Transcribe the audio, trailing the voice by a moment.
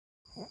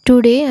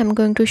Today I'm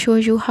going to show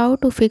you how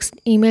to fix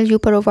email you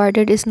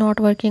provided is not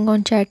working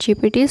on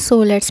ChatGPT. So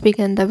let's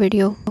begin the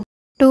video.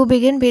 To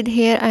begin with,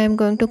 here I am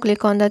going to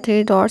click on the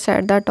three dots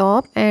at the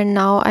top, and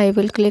now I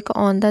will click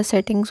on the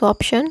settings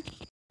option.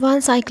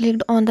 Once I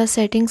clicked on the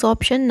settings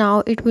option,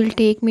 now it will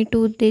take me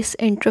to this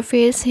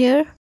interface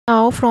here.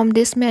 Now from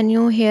this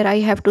menu here I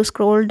have to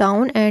scroll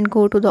down and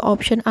go to the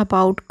option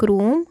about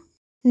Chrome.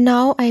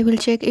 Now I will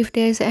check if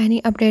there is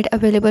any update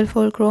available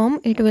for Chrome.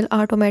 It will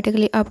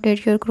automatically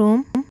update your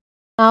Chrome.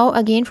 Now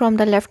again from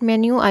the left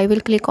menu I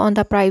will click on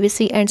the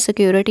privacy and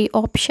security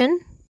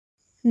option.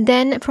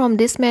 Then from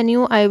this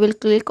menu I will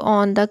click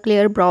on the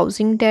clear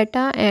browsing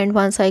data, and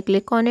once I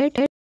click on it,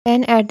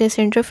 then at this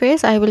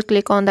interface I will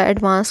click on the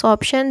advanced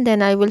option.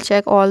 Then I will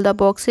check all the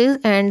boxes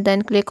and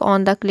then click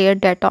on the clear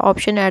data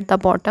option at the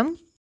bottom.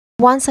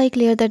 Once I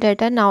clear the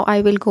data, now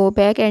I will go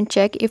back and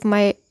check if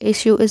my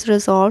issue is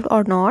resolved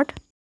or not.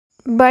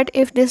 But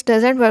if this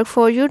doesn't work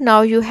for you,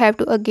 now you have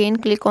to again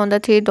click on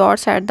the three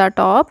dots at the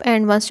top,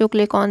 and once you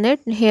click on it,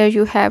 here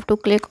you have to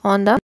click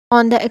on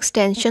the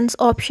extensions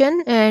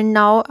option. And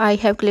now I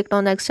have clicked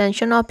on the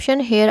extension option.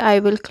 Here I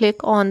will click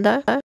on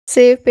the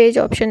save page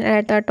option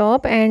at the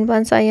top, and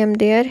once I am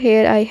there,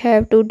 here I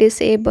have to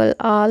disable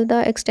all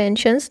the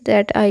extensions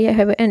that I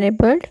have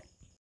enabled.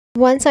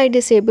 Once I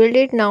disabled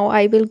it, now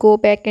I will go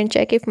back and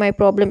check if my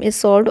problem is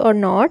solved or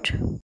not.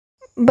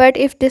 But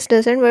if this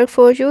doesn't work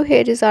for you,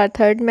 here is our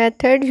third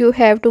method. You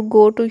have to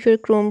go to your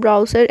Chrome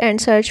browser and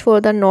search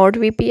for the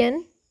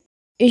NordVPN.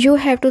 You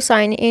have to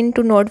sign in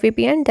to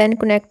NordVPN, then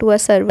connect to a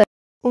server.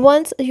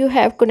 Once you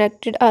have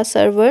connected a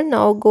server,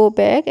 now go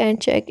back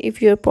and check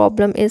if your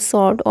problem is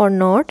solved or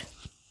not.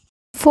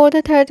 For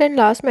the third and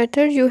last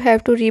method, you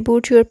have to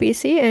reboot your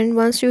PC, and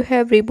once you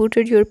have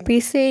rebooted your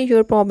PC,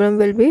 your problem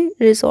will be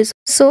resolved.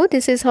 So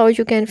this is how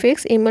you can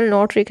fix email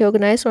not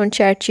recognized on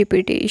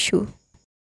ChatGPT issue.